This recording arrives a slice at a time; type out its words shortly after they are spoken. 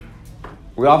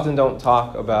We often don't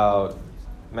talk about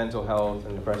mental health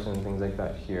and depression and things like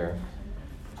that here.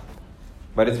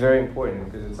 But it's very important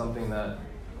because it's something that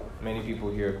many people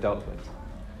here have dealt with.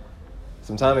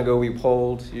 Some time ago, we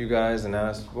polled you guys and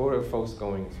asked, what are folks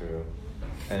going through?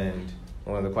 And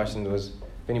one of the questions was,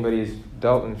 if anybody has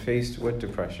dealt and faced with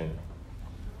depression.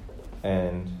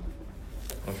 And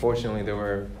unfortunately, there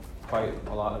were quite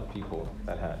a lot of people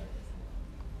that had.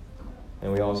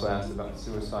 And we also asked about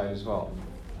suicide as well.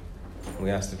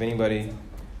 We asked if anybody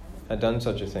had done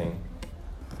such a thing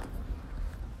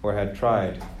or had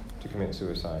tried to commit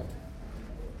suicide.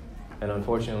 And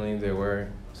unfortunately, there were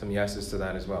some yeses to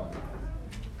that as well.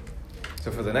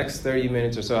 So for the next 30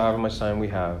 minutes or so, however much time we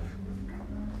have,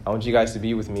 I want you guys to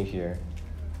be with me here.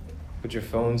 Put your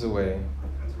phones away.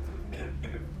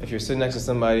 If you're sitting next to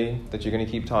somebody that you're going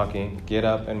to keep talking, get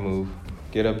up and move.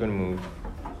 Get up and move.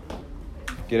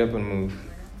 Get up and move.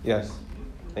 Yes.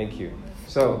 Thank you.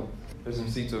 So, there's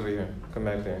some seats over here. Come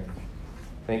back there.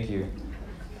 Thank you.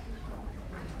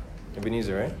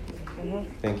 Ebenezer, right?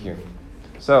 Mm-hmm. Thank you.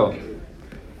 So,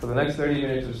 for the next 30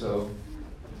 minutes or so,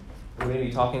 we're going to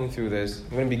be talking through this.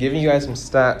 I'm going to be giving you guys some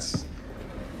stats,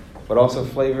 but also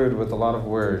flavored with a lot of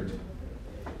word.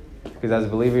 Because as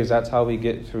believers, that's how we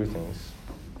get through things.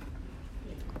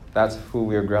 That's who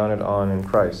we are grounded on in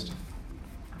Christ.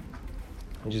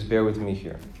 And just bear with me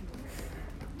here.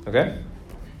 Okay?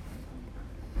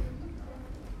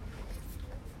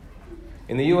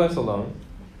 In the U.S. alone,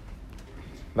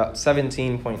 about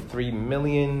 17.3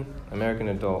 million American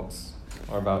adults,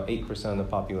 or about 8% of the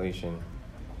population,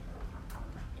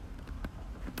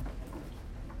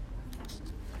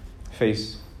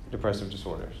 face depressive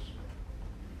disorders.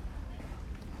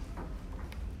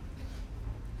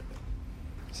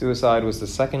 Suicide was the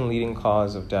second leading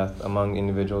cause of death among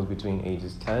individuals between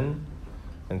ages 10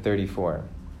 and 34,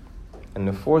 and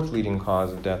the fourth leading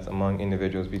cause of death among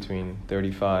individuals between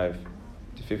 35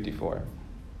 to 54.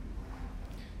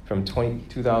 From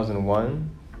 2001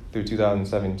 through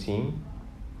 2017,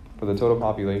 for the total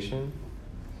population,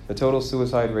 the total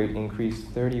suicide rate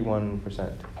increased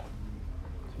 31%,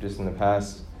 just in the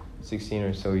past 16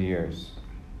 or so years.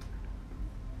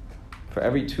 For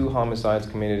every 2 homicides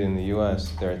committed in the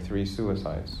U.S., there are 3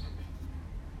 suicides.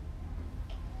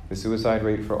 The suicide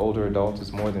rate for older adults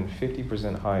is more than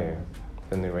 50% higher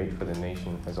than the rate for the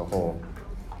nation as a whole.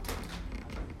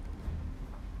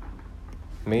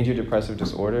 Major depressive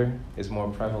disorder is more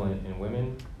prevalent in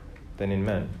women than in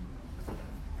men.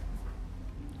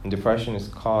 And depression is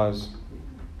the cause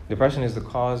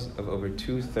of over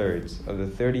 2/3 of the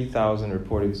 30,000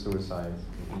 reported suicides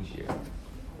in each year.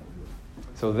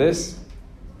 So this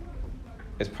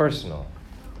is personal.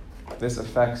 This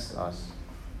affects us.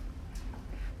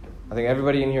 I think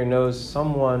everybody in here knows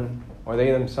someone or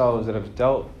they themselves that have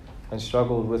dealt and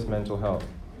struggled with mental health.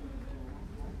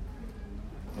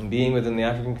 And being within the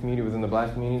African community, within the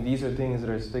Black community, these are things that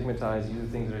are stigmatized. These are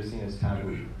things that are seen as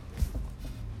taboo.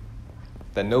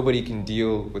 That nobody can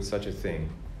deal with such a thing.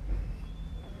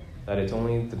 That it's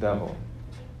only the devil.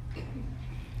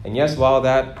 And yes, while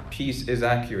that piece is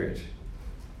accurate,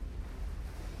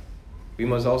 we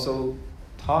must also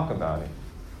talk about it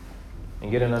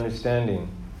and get an understanding,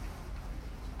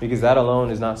 because that alone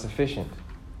is not sufficient.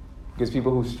 Because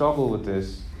people who struggle with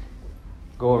this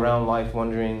go around life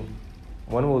wondering,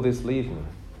 when will this leave me?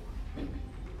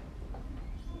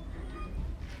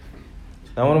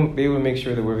 Now, I want to be able to make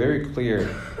sure that we're very clear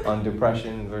on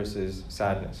depression versus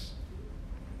sadness.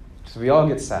 So we all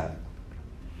get sad.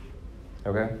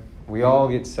 Okay? We all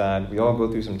get sad. We all go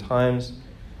through some times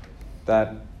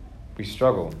that we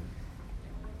struggle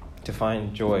to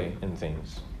find joy in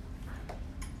things.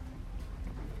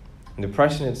 And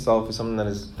depression itself is something that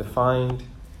is defined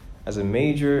as a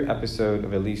major episode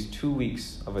of at least 2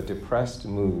 weeks of a depressed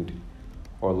mood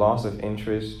or loss of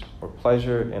interest or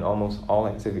pleasure in almost all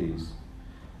activities,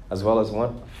 as well as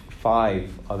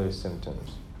 5 other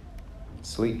symptoms.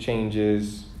 Sleep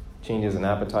changes in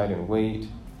appetite and weight,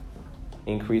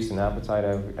 increase in appetite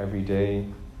every day,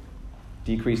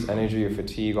 decreased energy or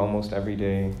fatigue almost every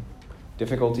day,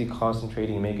 difficulty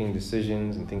concentrating, making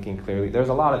decisions, and thinking clearly. There's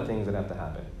a lot of things that have to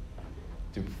happen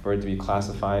for it to be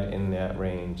classified in that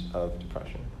range of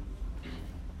depression.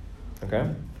 Okay?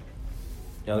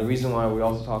 Now, the reason why we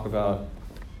also talk about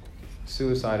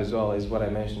suicide as well is what I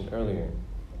mentioned earlier.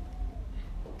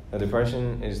 Now,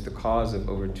 depression is the cause of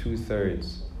over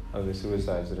 2/3 of the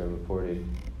suicides that are reported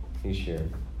each year.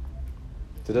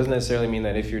 So it doesn't necessarily mean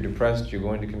that if you're depressed, you're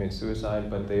going to commit suicide,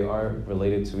 but they are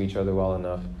related to each other well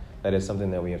enough that it's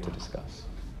something that we have to discuss.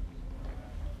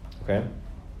 Okay?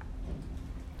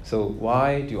 So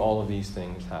why do all of these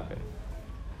things happen?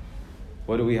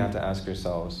 What do we have to ask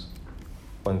ourselves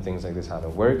when things like this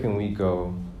happen? Where can we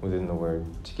go within the Word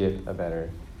to get a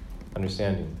better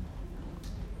understanding?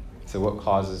 So what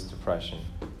causes depression?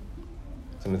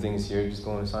 Some of the things here, just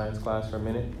go in science class for a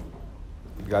minute.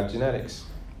 You've got genetics,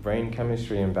 brain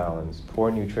chemistry imbalance,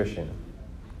 poor nutrition,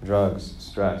 drugs,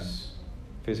 stress,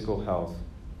 physical health,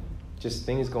 just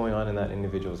things going on in that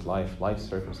individual's life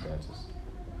circumstances.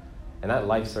 And that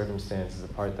life circumstance is the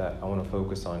part that I want to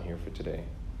focus on here for today.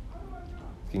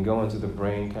 You can go into the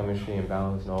brain chemistry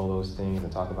imbalance and all those things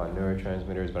and talk about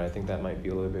neurotransmitters, but I think that might be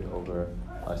a little bit over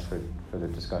us for the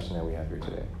discussion that we have here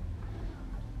today.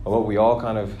 But what we all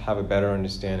kind of have a better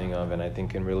understanding of, and I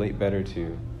think can relate better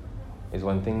to, is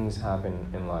when things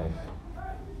happen in life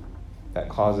that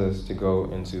cause us to go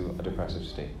into a depressive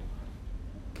state.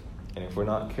 And if we're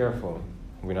not careful,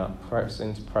 we're not press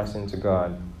into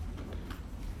God,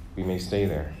 we may stay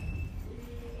there.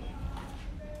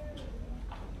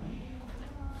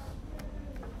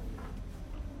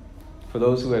 For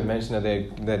those who had mentioned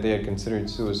that they had considered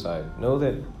suicide, know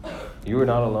that you are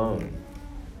not alone.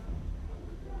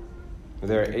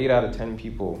 There are 8 out of 10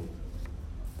 people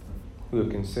who have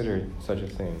considered such a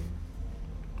thing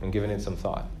and given it some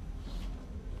thought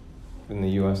in the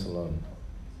U.S. alone.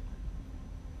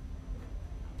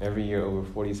 Every year, over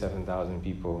 47,000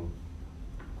 people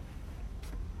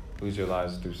lose their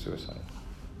lives through suicide.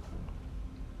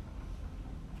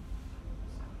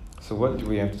 So what do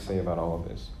we have to say about all of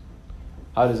this?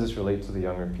 How does this relate to the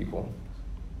younger people?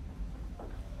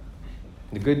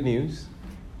 The good news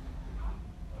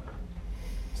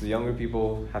is the younger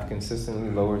people have consistently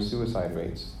lower suicide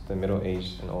rates than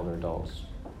middle-aged and older adults.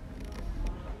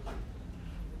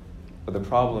 But the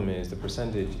problem is the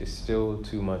percentage is still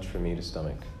too much for me to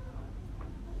stomach.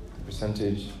 The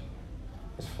percentage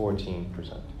is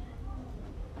 14%.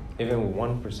 Even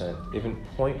 1%, even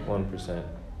 0.1%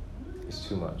 is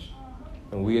too much.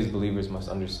 And we as believers must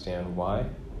understand why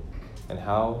and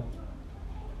how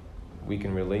we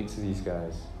can relate to these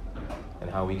guys and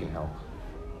how we can help.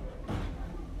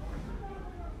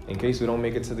 In case we don't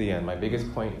make it to the end, my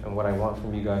biggest point and what I want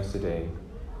from you guys today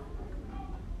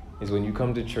is when you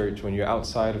come to church, when you're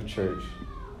outside of church,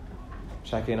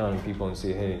 check in on people and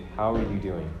say, hey, how are you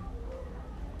doing?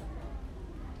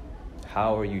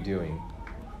 How are you doing?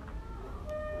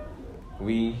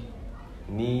 We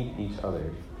need each other.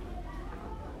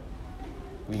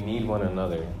 We need one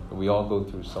another. We all go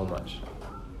through so much.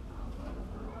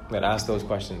 But ask those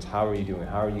questions. How are you doing?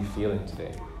 How are you feeling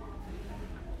today?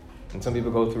 And some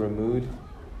people go through a mood.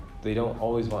 They don't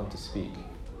always want to speak.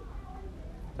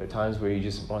 There are times where you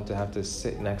just want to have to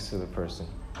sit next to the person.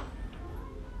 I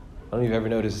don't know if you've ever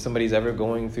noticed, if somebody's ever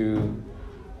going through,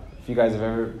 if you guys have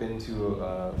ever been to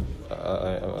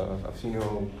a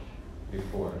funeral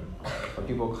before, where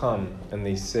people come and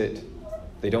they sit,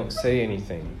 they don't say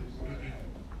anything.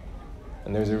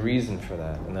 And there's a reason for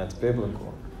that, and that's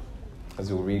biblical,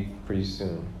 as we'll read pretty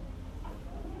soon.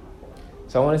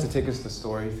 So I wanted to take us the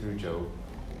story through Job.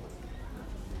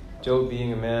 Job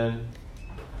being a man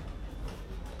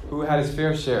who had his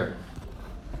fair share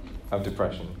of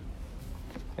depression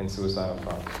and suicidal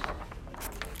thoughts.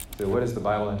 So what does the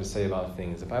Bible have to say about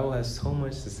things? The Bible has so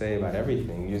much to say about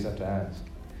everything. You just have to ask.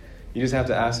 You just have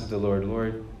to ask of the Lord,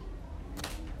 Lord,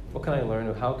 what can I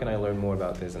learn? How can I learn more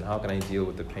about this? And how can I deal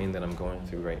with the pain that I'm going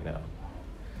through right now?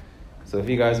 So if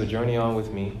you guys will journey on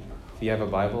with me, if you have a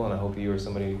Bible, and I hope you or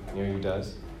somebody near you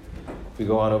does, we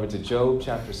go on over to Job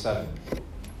chapter 7.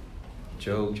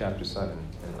 Job chapter 7.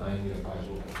 And I need a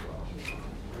Bible as well.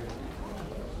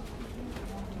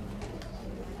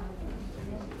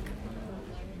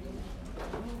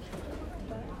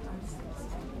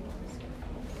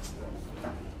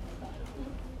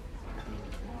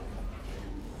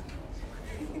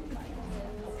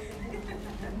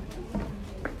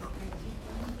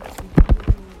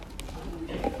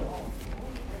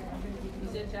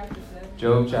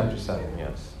 Job chapter 7,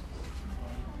 yes.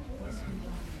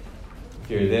 If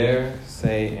you're there,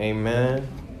 say amen.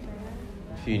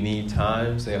 If you need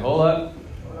time, say hold up.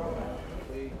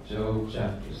 Job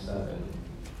chapter 7.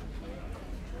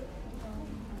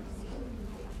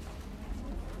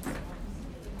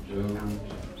 Job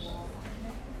chapter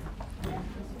 7.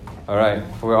 All right,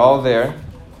 we're all there.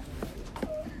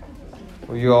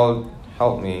 Will you all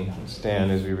help me stand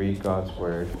as we read God's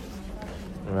word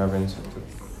in reverence to the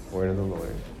word of the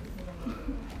Lord.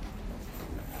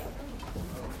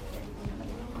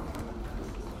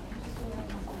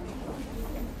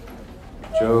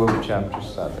 Job chapter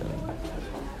 7.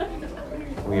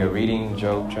 We are reading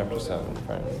Job chapter 7,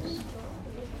 friends.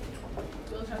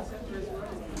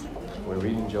 We're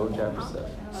reading Job chapter 7.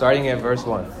 Starting at verse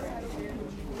 1.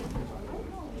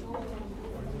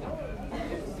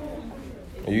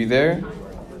 Are you there?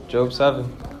 Job 7.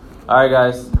 All right,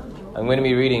 guys. I'm going to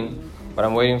be reading, but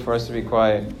I'm waiting for us to be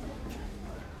quiet.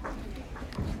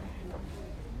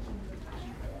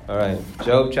 All right.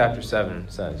 Job chapter 7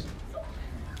 says,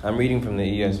 I'm reading from the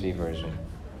ESV version.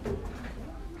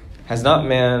 Has not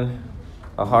man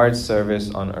a hard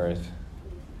service on earth?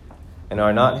 And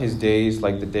are not his days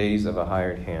like the days of a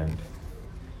hired hand?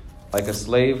 Like a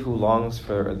slave who longs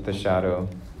for the shadow,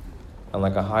 and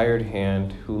like a hired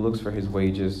hand who looks for his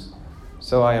wages,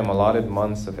 so I am allotted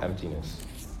months of emptiness,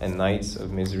 and nights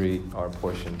of misery are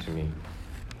portioned to me.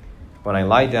 When I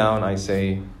lie down, I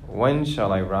say, when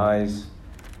shall I rise?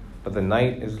 But the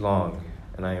night is long,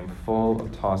 and I am full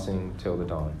of tossing till the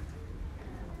dawn.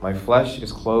 My flesh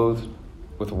is clothed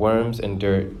with worms and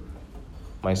dirt.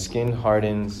 My skin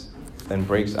hardens, then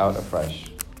breaks out afresh.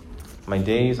 My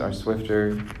days are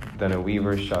swifter than a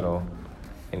weaver's shuttle,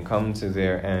 and come to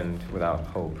their end without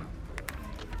hope.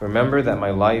 Remember that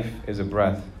my life is a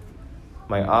breath.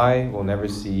 My eye will never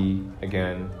see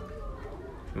again.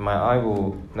 My eye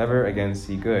will never again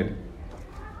see good.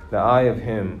 The eye of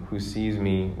him who sees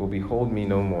me will behold me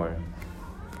no more.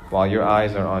 While your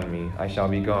eyes are on me, I shall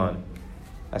be gone.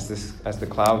 As the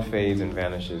cloud fades and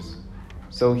vanishes,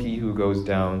 so he who goes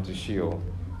down to Sheol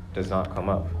does not come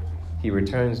up. He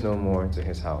returns no more to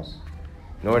his house,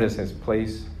 nor does his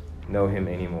place know him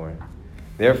anymore.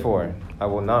 Therefore, I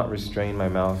will not restrain my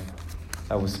mouth.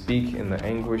 I will speak in the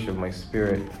anguish of my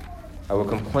spirit. I will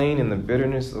complain in the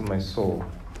bitterness of my soul.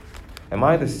 Am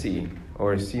I the sea,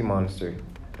 or a sea monster,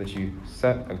 that you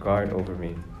set a guard over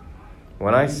me?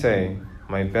 When I say,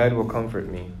 my bed will comfort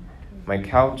me, my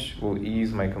couch will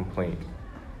ease my complaint,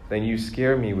 then you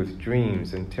scare me with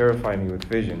dreams and terrify me with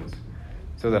visions,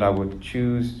 so that I would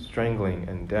choose strangling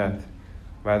and death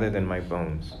rather than my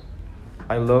bones.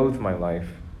 I loathe my life.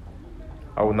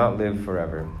 I will not live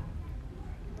forever.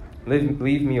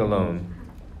 Leave me alone,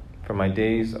 for my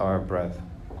days are a breath.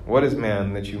 What is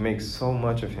man that you make so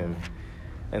much of him,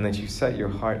 and that you set your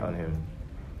heart on him?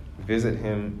 Visit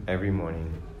him every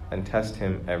morning, and test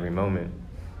him every moment.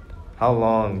 How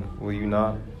long will you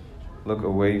not look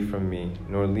away from me,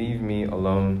 nor leave me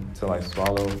alone till I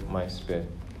swallow my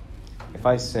spit? If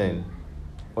I sin,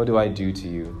 what do I do to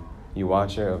you, you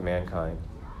watcher of mankind?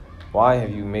 Why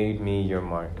have you made me your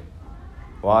mark?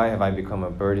 Why have I become a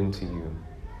burden to you?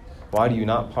 Why do you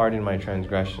not pardon my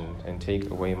transgression and take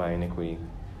away my iniquity?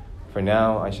 For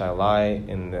now I shall lie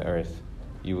in the earth.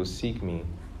 You will seek me,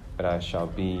 but I shall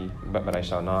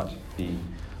not be.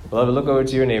 Beloved, look over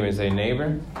to your neighbor and say,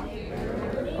 neighbor,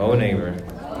 oh neighbor,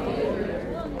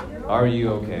 are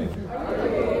you okay?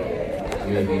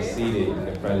 You may be seated in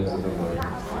the presence of the Lord.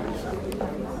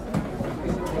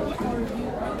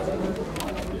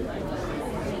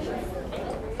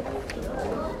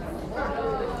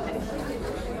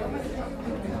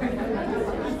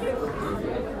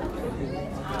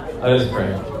 Let us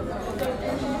pray.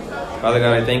 Father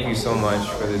God, I thank you so much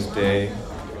for this day.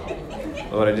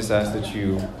 Lord, I just ask that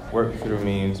you work through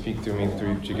me and speak through me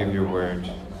to give your word.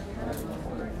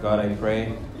 God, I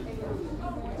pray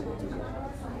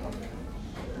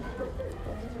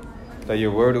that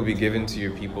your word will be given to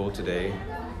your people today,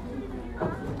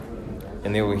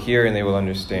 and they will hear and they will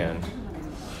understand.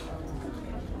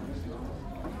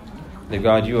 That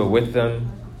God, you are with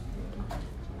them,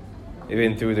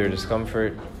 even through their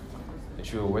discomfort,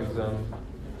 that you are with them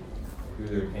through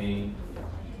their pain,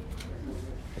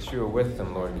 that you are with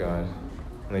them, Lord God,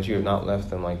 and that you have not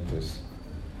left them like this,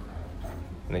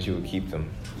 and that you will keep them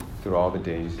through all the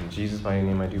days. In Jesus' mighty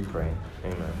name I do pray.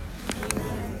 Amen.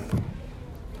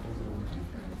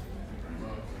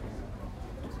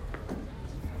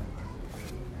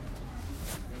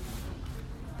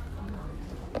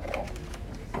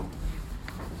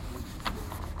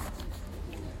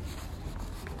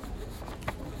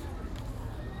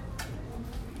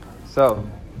 So,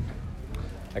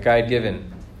 like I had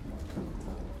given,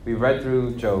 we read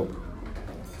through Job.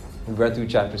 We've read through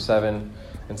chapter 7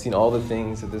 and seen all the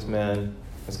things that this man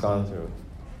has gone through.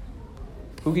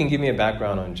 Who can give me a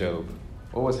background on Job?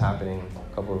 What was happening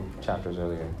a couple of chapters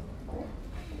earlier?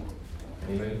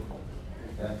 Anybody?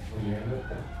 Yeah?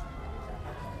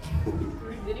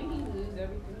 Didn't he lose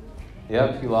everything?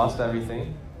 Yep, he lost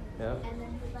everything. Yep. And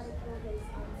then he tried to kill his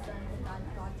own son, and God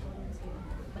told him to,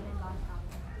 but then God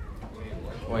stopped him.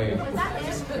 Wait. Was that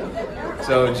it?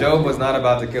 So Job was not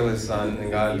about to kill his son,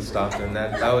 and God stopped him.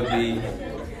 That would be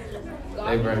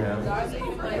Abraham. God gave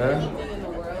him like Huh? everything in the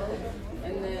world,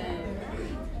 and then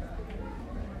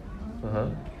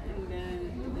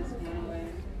it just went away.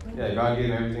 Yeah, God gave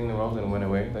him everything in the world and went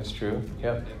away. That's true.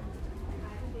 Yep.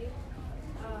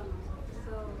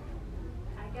 So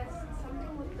I guess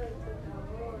something with the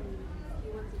devil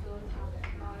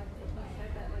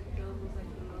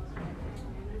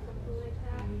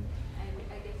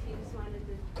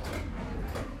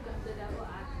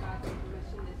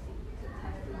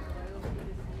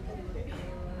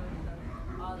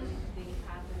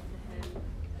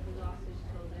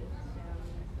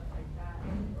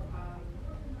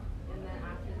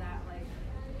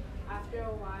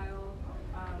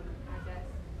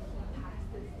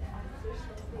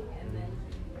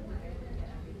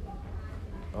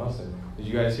Awesome. Did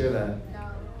you guys hear that?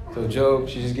 No. So Job,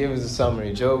 she just gave us a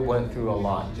summary. Job went through a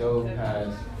lot. Job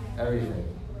had everything.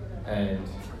 And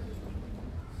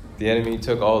the enemy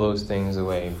took all those things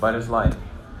away. But his life.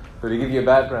 So to give you a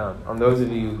background, on those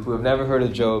of you who have never heard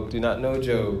of Job, do not know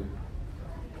Job,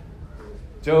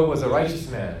 Job was a righteous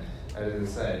man, as it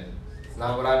is said. It's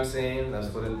not what I'm saying. That's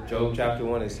what Job chapter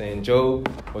 1 is saying. Job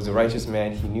was a righteous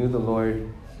man. He knew the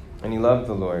Lord, and he loved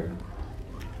the Lord.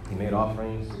 He made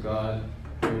offerings to God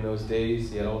during those days.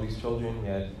 He had all these children.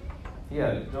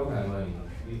 Job had money.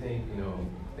 You think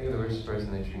of the richest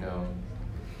person that you know.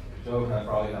 Job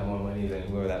probably had more money than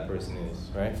whoever that person is,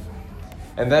 right?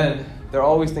 And then there are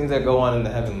always things that go on in the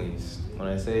heavenlies. When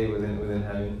I say within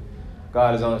heaven,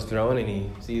 God is on his throne and he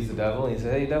sees the devil and he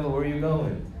says, "Hey devil, where are you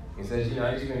going?" He says,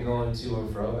 "I've just been going to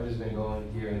and fro. I've just been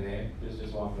going here and there,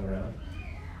 just walking around,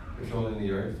 patrolling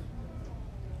the earth."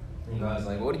 And God's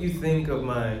like, "What do you think of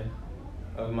my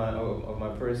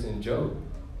person Job?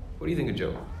 What do you think of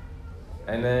Job?"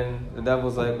 And then the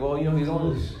devil's like, "Well, he's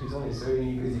only serving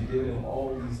you because you've given him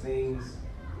all these things.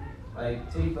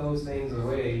 Like, take those things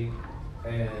away,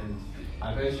 and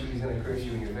I bet you he's gonna curse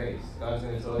you in your face. God's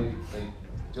gonna tell you,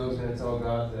 Job's gonna tell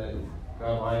God that,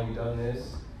 God, why have you done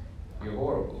this? You're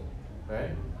horrible,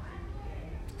 right?"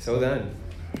 So then,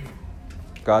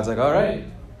 God's like, "All right,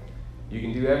 you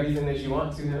can do everything that you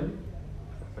want to him,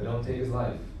 but don't take his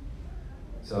life."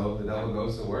 So the devil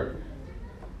goes to work,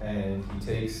 and he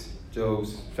takes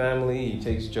Job's family, he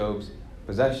takes Job's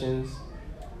possessions,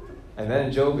 and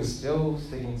then Job is still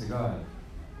sticking to God.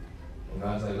 And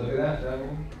God's like, "Look at that, devil."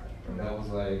 And the devil's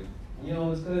like,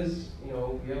 "It's because,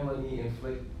 you haven't let me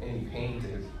inflict any pain to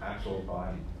his actual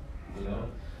body,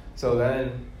 So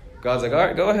then God's like, "All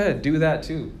right, go ahead, do that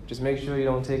too. Just make sure you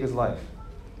don't take his life."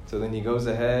 So then he goes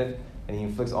ahead and he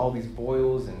inflicts all these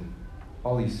boils and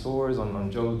all these sores on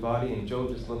Job's body, and Job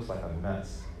just looks like a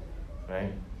mess,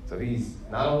 right? So he's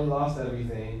not only lost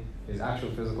everything, his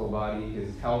actual physical body,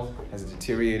 his health has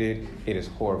deteriorated. It is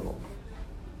horrible.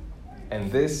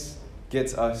 And this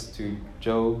gets us to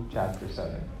Job chapter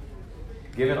 7.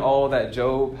 Given all that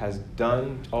Job has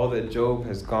done, all that Job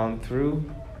has gone through,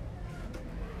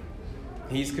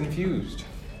 he's confused.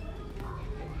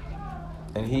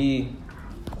 And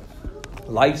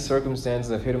life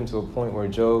circumstances have hit him to a point where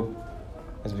Job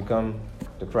has become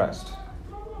depressed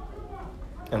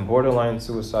and borderline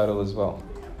suicidal as well.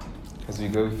 As we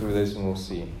go through this, and we'll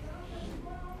see.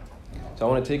 So I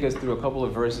want to take us through a couple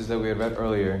of verses that we had read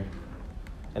earlier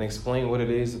and explain what it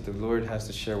is that the Lord has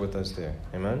to share with us there.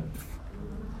 Amen?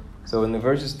 So in the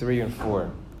verses 3 and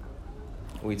 4,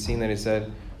 we'd seen that it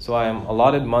said, "So I am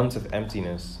allotted months of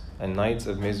emptiness, and nights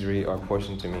of misery are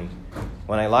portioned to me.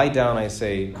 When I lie down, I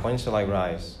say, when shall I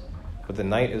rise? But the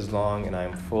night is long, and I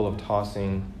am full of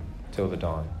tossing till the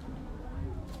dawn."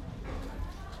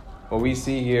 What we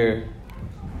see here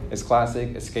is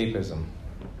classic escapism.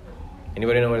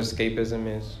 Anybody know what escapism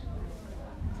is?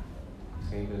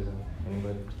 Escapism?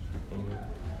 Anybody?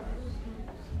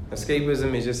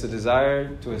 Escapism is just a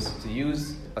desire to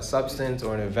use a substance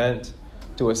or an event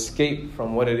to escape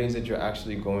from what it is that you're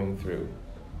actually going through.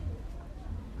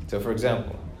 So, for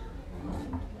example,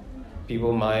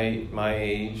 people my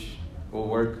age will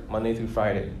work Monday through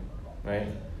Friday, right?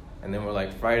 And then we're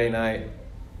like, Friday night,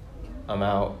 I'm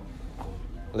out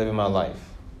living my life,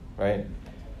 right?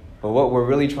 But what we're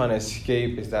really trying to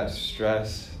escape is that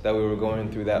stress that we were going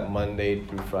through that Monday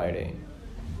through Friday.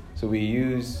 So we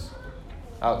use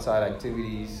outside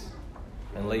activities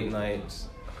and late nights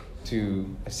to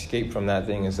escape from that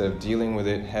thing instead of dealing with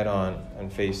it head on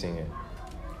and facing it,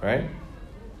 right?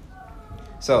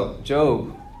 So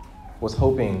Job was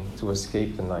hoping to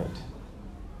escape the night.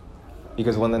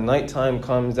 Because when the nighttime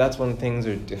comes, that's when things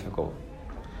are difficult.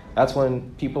 That's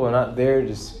when people are not there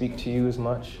to speak to you as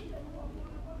much.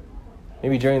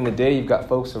 Maybe during the day you've got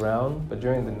folks around, but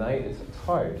during the night it's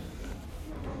hard.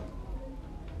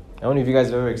 I don't know if you guys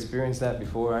have ever experienced that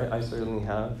before. I certainly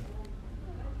have.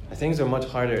 Things are much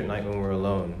harder at night when we're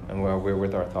alone and we're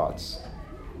with our thoughts.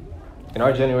 In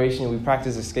our generation, we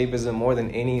practice escapism more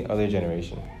than any other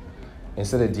generation.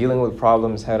 Instead of dealing with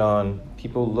problems head on,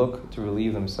 people look to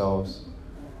relieve themselves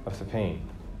of the pain.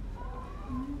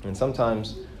 And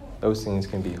sometimes those things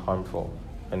can be harmful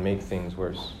and make things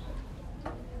worse.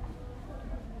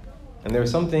 And there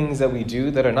are some things that we do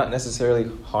that are not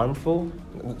necessarily harmful,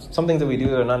 some things that we do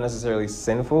that are not necessarily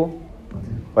sinful,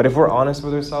 but if we're honest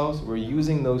with ourselves, we're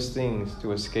using those things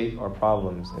to escape our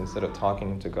problems instead of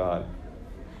talking to God.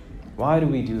 Why do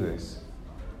we do this?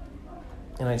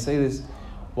 And I say this,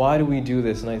 why do we do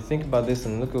this? And I think about this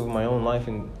and look over my own life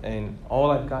and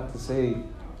all I've got to say,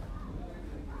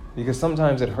 because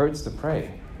sometimes it hurts to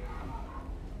pray.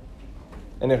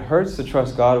 And it hurts to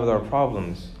trust God with our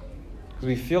problems because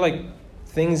we feel like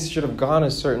things should have gone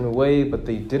a certain way, but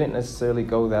they didn't necessarily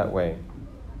go that way.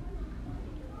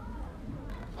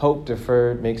 Hope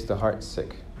deferred makes the heart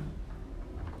sick.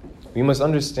 We must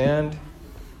understand,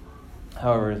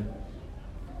 however,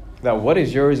 that what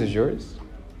is yours,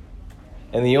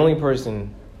 and the only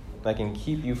person that can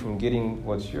keep you from getting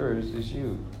what's yours is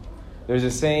you. There's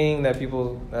a saying that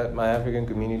people at my African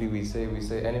community we say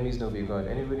enemies no be God.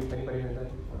 Anybody heard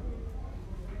that before?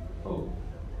 Oh,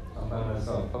 I'm by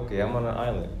myself. Okay, I'm on an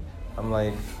island. I'm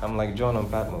like John on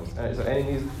Patmos. So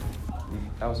enemies,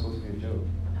 that was supposed to be a joke.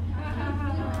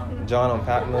 John on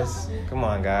Patmos. Come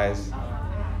on, guys.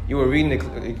 You were reading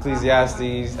Ecclesiastes.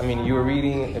 You were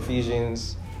reading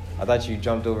Ephesians. I thought you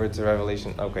jumped over to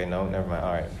Revelation. Okay, no, never mind.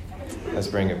 All right. Let's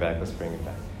bring it back.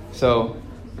 So,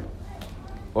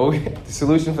 the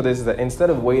solution for this is that instead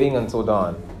of waiting until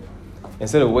dawn,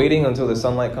 instead of waiting until the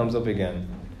sunlight comes up again,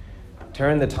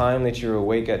 turn the time that you're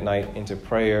awake at night into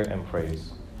prayer and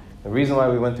praise. The reason why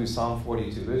we went through Psalm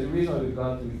 42, there's a reason why we've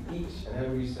gone through each and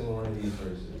every single one of these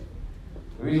verses.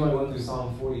 The reason why we went through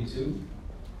Psalm 42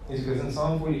 is because in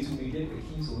Psalm 42 we get the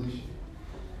key solution.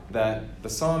 That the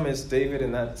psalmist, David,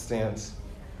 in that stance,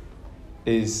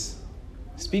 is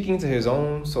speaking to his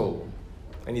own soul.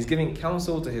 And he's giving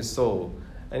counsel to his soul.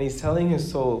 And he's telling his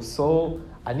soul,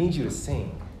 I need you to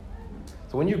sing.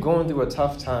 So when you're going through a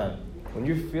tough time, when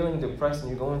you're feeling depressed and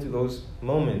you're going through those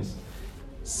moments,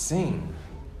 sing.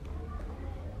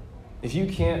 If you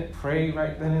can't pray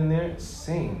right then and there,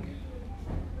 sing.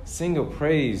 Sing a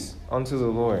praise unto the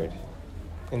Lord.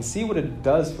 And see what it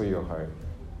does for your heart.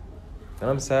 When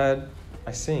I'm sad,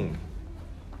 I sing.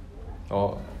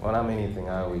 Oh, when I'm anything,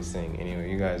 I always sing.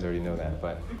 Anyway, you guys already know that.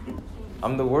 But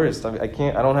I'm the worst. I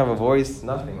don't have a voice,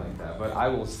 nothing like that. But I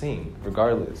will sing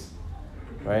regardless.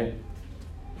 Right?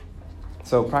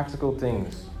 So practical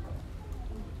things.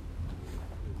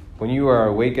 When you are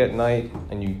awake at night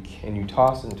and you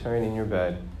toss and turn in your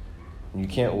bed, and you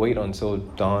can't wait until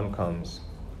dawn comes,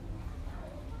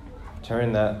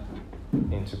 turn that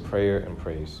into prayer and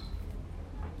praise.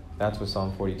 That's what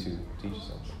Psalm 42 teaches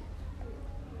us.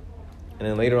 And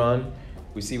then later on,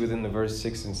 we see within the verse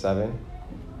 6 and 7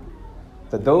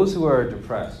 that those who are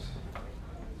depressed,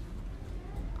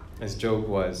 as Job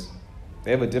was, they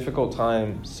have a difficult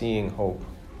time seeing hope.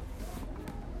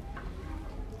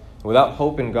 Without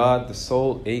hope in God, the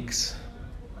soul aches.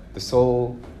 The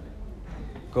soul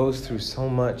goes through so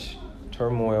much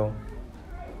turmoil.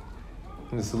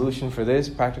 And the solution for this,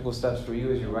 practical steps for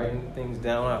you as you're writing things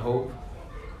down, I hope,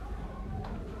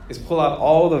 is pull out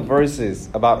all the verses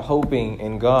about hoping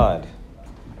in God.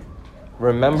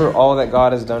 Remember all that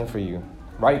God has done for you.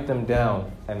 Write them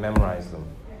down and memorize them.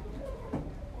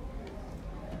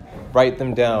 Write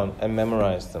them down and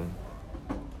memorize them.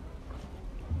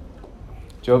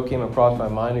 Job came across my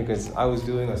mind because I was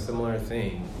doing a similar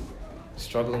thing,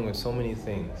 struggling with so many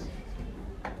things.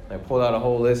 I pulled out a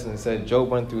whole list and said, Job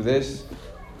went through this,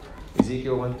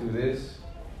 Ezekiel went through this,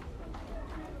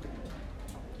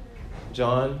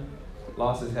 John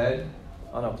lost his head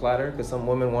on a platter because some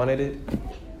woman wanted it.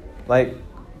 Like,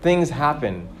 things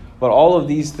happen. But all of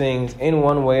these things, in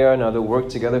one way or another, work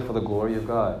together for the glory of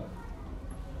God.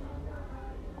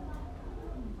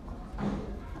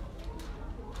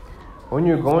 When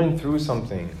you're going through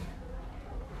something,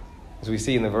 as we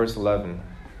see in the verse 11,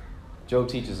 Job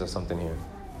teaches us something here.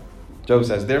 Job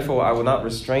says, therefore I will not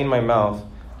restrain my mouth.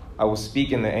 I will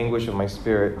speak in the anguish of my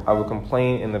spirit. I will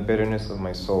complain in the bitterness of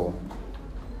my soul.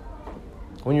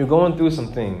 When you're going through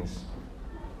some things,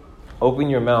 open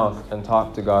your mouth and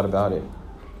talk to God about it.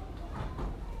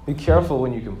 Be careful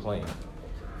when you complain,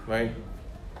 right?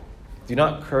 Do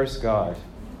not curse God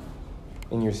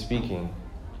in your speaking.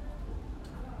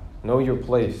 Know your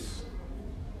place.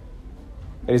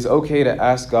 It is okay to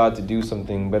ask God to do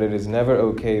something, but it is never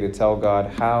okay to tell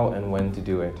God how and when to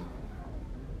do it.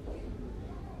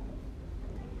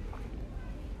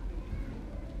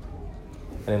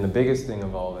 And then the biggest thing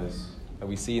of all this that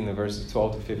we see in the verses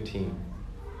 12 to 15.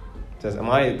 It says, am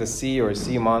I the sea or a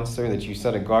sea monster that you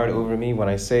set a guard over me when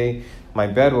I say, my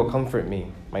bed will comfort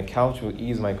me, my couch will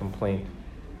ease my complaint?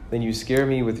 Then you scare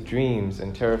me with dreams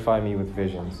and terrify me with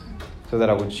visions, so that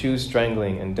I would choose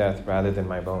strangling and death rather than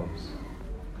my bones.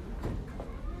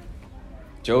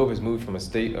 Job has moved from a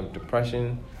state of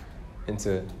depression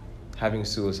into having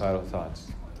suicidal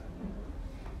thoughts.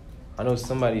 I know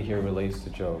somebody here relates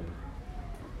to Job.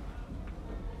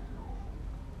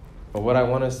 But what I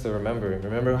want us to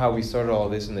remember how we started all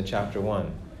this in the chapter 1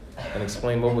 and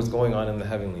explain what was going on in the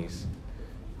heavenlies.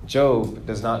 Job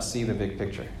does not see the big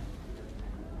picture.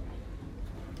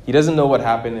 He doesn't know what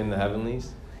happened in the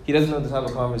heavenlies. He doesn't know the type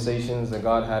of conversations that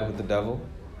God had with the devil.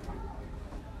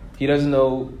 He doesn't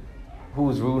know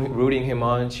who's rooting him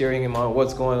on, cheering him on,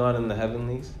 what's going on in the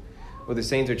heavenlies. Where the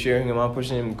saints are cheering him on,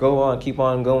 pushing him, go on, keep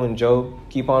on going, Job.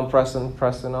 Keep on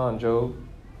pressing on, Job.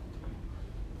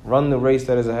 Run the race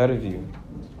that is ahead of you.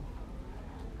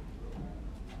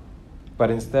 But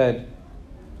instead,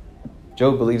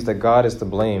 Job believes that God is to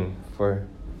blame for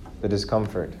the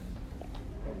discomfort,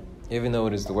 even though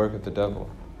it is the work of the devil.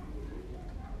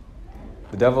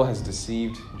 The devil has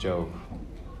deceived Job,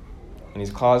 and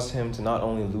he's caused him to not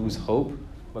only lose hope,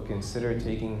 but consider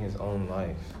taking his own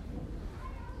life.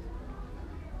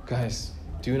 Guys,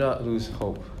 do not lose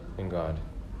hope in God.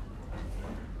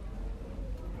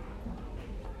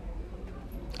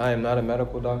 I am not a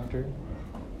medical doctor,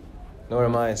 nor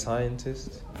am I a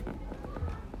scientist.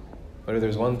 But if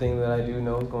there's one thing that I do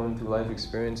know going through life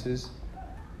experiences,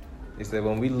 is that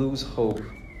when we lose hope,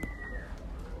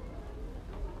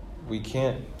 we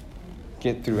can't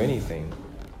get through anything.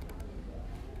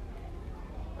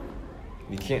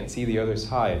 We can't see the other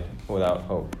side without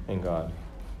hope in God.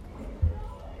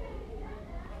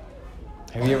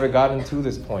 Have you ever gotten to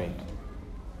this point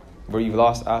where you've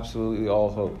lost absolutely all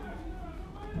hope?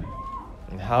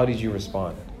 And how did you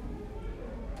respond?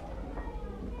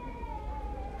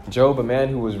 Job, a man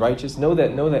who was righteous, know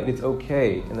that it's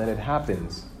okay and that it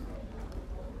happens.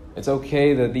 It's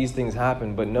okay that these things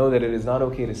happen, but know that it is not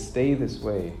okay to stay this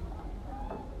way.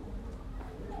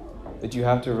 That you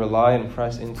have to rely and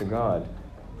press into God.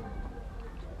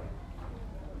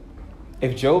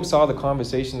 If Job saw the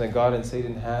conversation that God and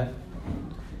Satan had,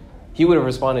 he would have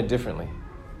responded differently.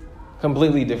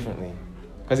 Completely differently.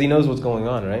 Because he knows what's going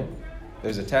on, right?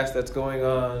 There's a test that's going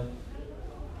on.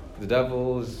 The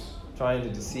devil's trying to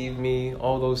deceive me.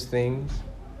 All those things.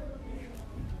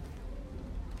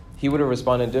 He would have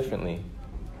responded differently.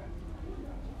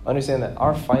 Understand that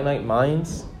our finite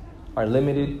minds, our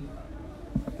limited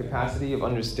capacity of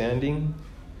understanding,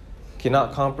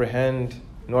 cannot comprehend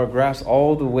nor grasp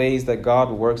all the ways that God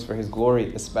works for his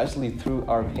glory, especially through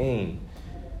our pain.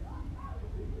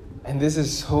 And this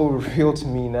is so real to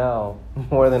me now,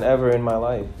 more than ever in my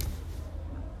life.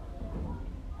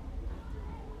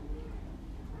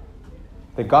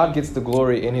 That God gets the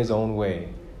glory in his own way.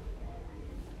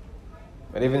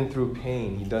 But even through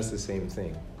pain, he does the same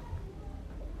thing.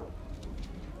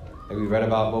 Like we read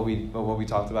about what we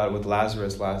talked about with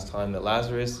Lazarus last time, that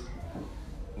Lazarus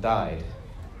died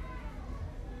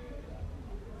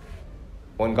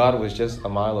when God was just a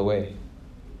mile away.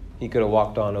 He could have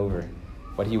walked on over,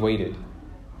 but he waited,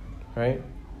 right?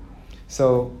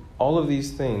 So all of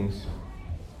these things,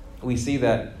 we see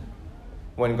that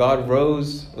when God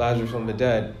rose Lazarus from the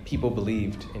dead, people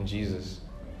believed in Jesus.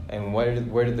 And where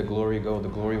did the glory go? The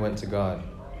glory went to God.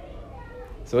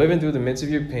 So even through the midst of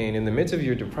your pain, in the midst of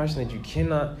your depression that you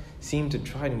cannot seem to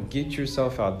try and get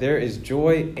yourself out, there is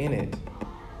joy in it.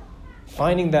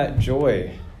 Finding that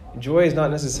joy. Joy is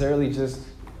not necessarily just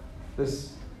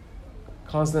this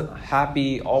constant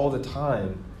happy all the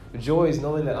time. Joy is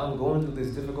knowing that I'm going through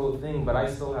this difficult thing, but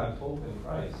I still have hope in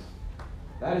Christ.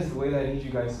 That is the way that I need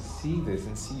you guys to see this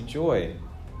and see joy.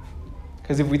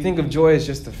 Because if we think of joy as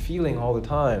just a feeling all the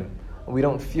time, we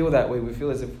don't feel that way. We feel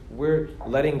as if we're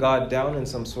letting God down in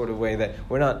some sort of way, that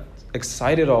we're not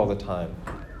excited all the time.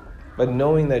 But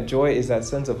knowing that joy is that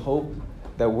sense of hope,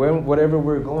 that whatever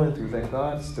we're going through, that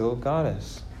God still got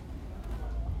us.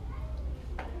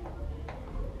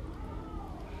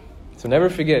 So never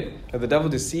forget that the devil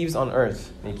deceives on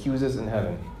earth and accuses in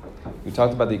heaven. We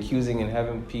talked about the accusing in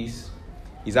heaven piece.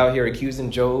 He's out here accusing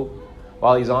Job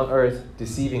while he's on earth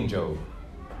deceiving Job.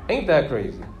 Ain't that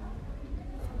crazy?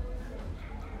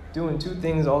 Doing two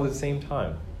things all at the same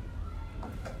time.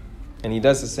 And he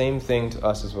does the same thing to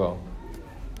us as well.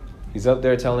 He's up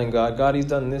there telling God, he's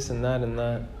done this and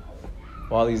that,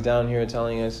 while he's down here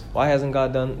telling us, why hasn't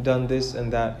God done this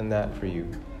and that for you?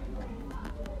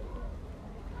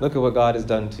 Look at what God has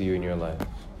done to you in your life.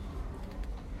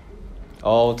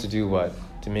 All to do what?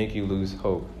 To make you lose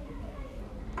hope.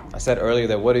 I said earlier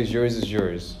that what is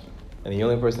yours. And the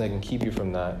only person that can keep you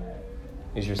from that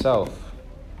is yourself.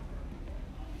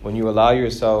 When you allow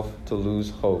yourself to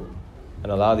lose hope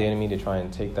and allow the enemy to try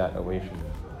and take that away from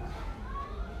you.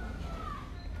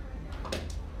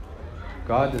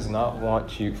 God does not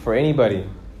want you, for anybody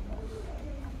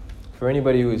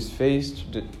who is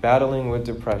battling with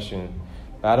depression,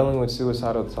 battling with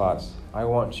suicidal thoughts, I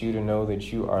want you to know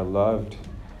that you are loved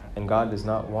and God does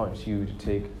not want you to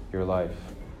take your life.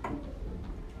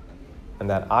 And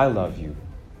that I love you.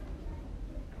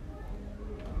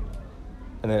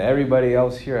 And that everybody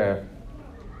else here,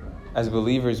 as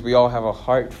believers, we all have a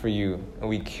heart for you and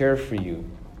we care for you.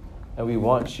 And we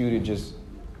want you to just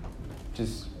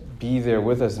be there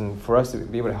with us and for us to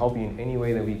be able to help you in any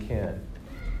way that we can.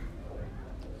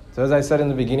 So as I said in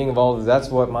the beginning of all of this, that's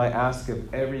what my ask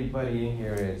of everybody in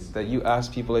here is, that you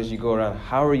ask people as you go around,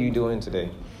 how are you doing today?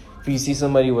 If you see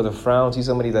somebody with a frown, see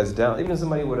somebody that's down, even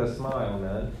somebody with a smile,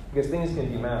 man, because things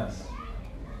can be masked.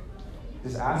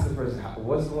 Just ask the person,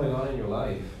 what's going on in your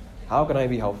life? How can I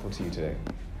be helpful to you today?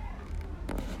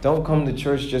 Don't come to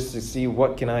church just to see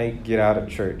what can I get out of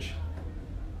church.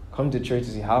 Come to church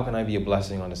to see how can I be a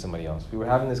blessing onto somebody else. We were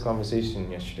having this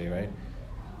conversation yesterday, right?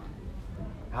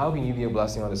 How can you be a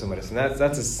blessing onto somebody else? And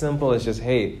that's as simple as just,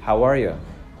 hey, how are you?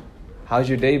 How's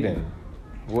your day been?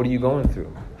 What are you going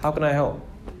through? How can I help?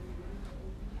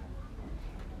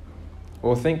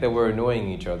 We'll think that we're annoying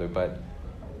each other, but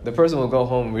the person will go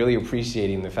home really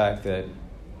appreciating the fact that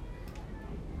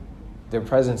their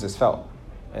presence is felt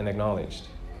and acknowledged.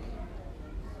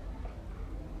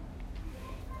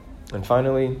 And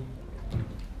finally,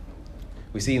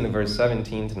 we see in the verse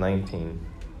 17 to 19,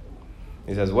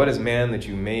 it says, what is man that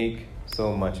you make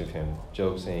so much of him?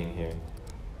 Job saying here.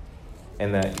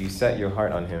 And that you set your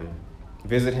heart on him.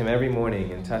 Visit him every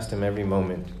morning and test him every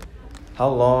moment. How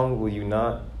long will you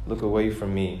not look away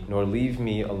from me, nor leave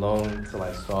me alone till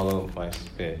I swallow my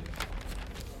spit?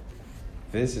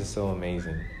 This is so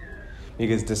amazing.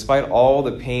 Because despite all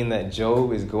the pain that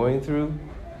Job is going through,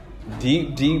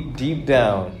 deep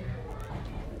down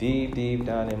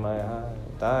in my heart,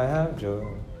 I have joy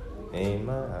in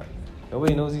my heart.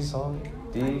 Nobody knows these songs?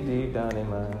 Deep down in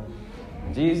my heart,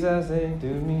 Jesus said to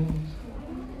me,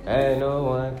 and no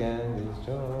one can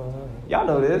destroy. Y'all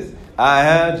know this. I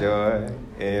have joy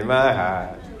in my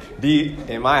heart, deep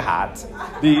in my heart,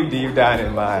 deep down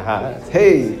in my heart.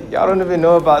 Hey, y'all don't even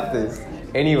know about this.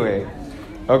 Anyway,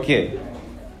 okay.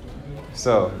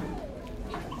 So,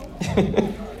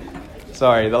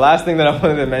 sorry, the last thing that I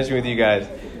wanted to mention with you guys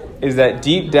is that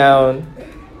deep down,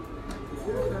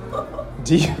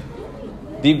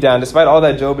 despite all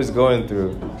that Job is going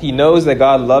through, he knows that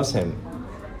God loves him.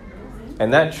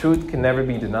 And that truth can never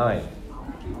be denied.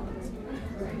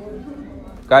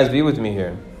 Guys, be with me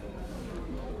here.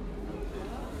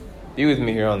 Be with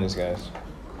me here on this, guys.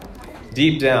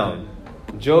 Deep down,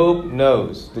 Job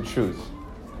knows the truth.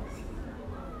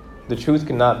 The truth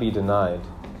cannot be denied.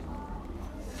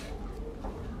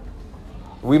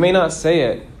 We may not say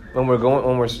it when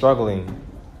we're struggling,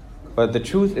 but the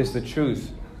truth is the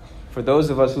truth for those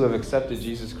of us who have accepted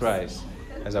Jesus Christ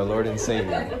as our Lord and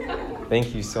Savior.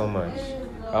 Thank you so much.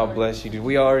 God bless you. Did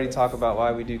we already talk about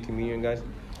why we do communion, guys?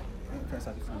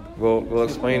 We'll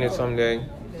explain it someday.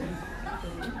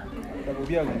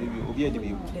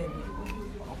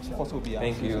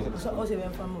 Thank you.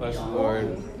 Bless the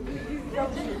Lord.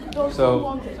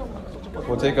 So,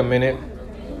 we'll take a minute,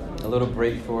 a little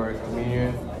break for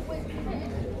communion.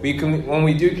 When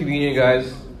we do communion,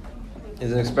 guys,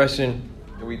 is an expression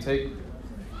that we take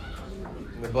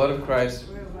the blood of Christ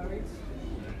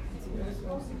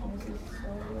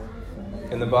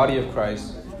and the body of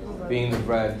Christ being the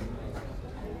bread.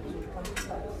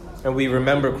 And we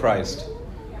remember Christ.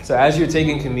 So as you're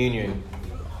taking communion,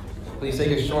 please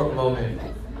take a short moment.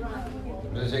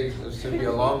 This should be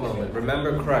a long moment.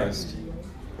 Remember Christ.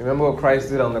 Remember what Christ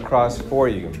did on the cross for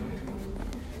you.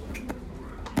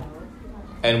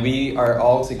 And we are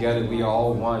all together. We are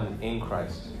all one in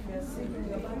Christ.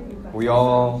 We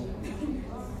all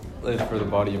live for the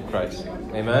body of Christ.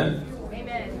 Amen?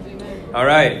 Amen. All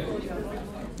right.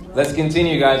 Let's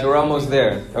continue, guys. We're almost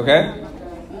there. Okay?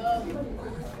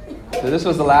 So this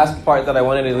was the last part that I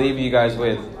wanted to leave you guys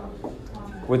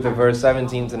with the verse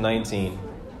 17 to 19.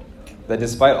 That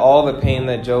despite all the pain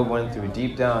that Job went through,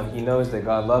 deep down, he knows that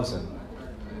God loves him.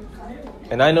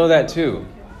 And I know that too.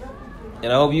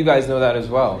 And I hope you guys know that as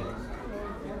well.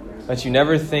 That you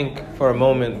never think for a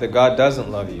moment that God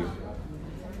doesn't love you.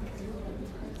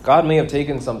 God may have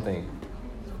taken something.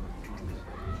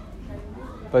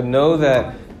 But know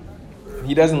that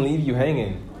He doesn't leave you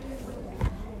hanging.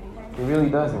 He really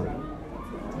doesn't.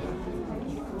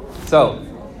 So,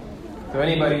 to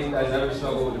anybody that's ever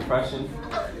struggled with depression,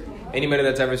 anybody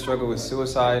that's ever struggled with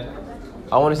suicide,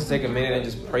 I want us to take a minute and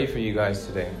just pray for you guys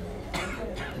today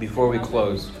before we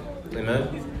close.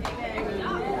 Amen?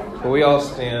 Will we all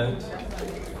stand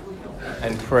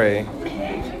and pray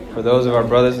for those of our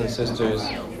brothers and sisters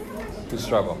who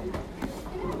struggle?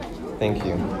 Thank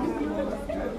you.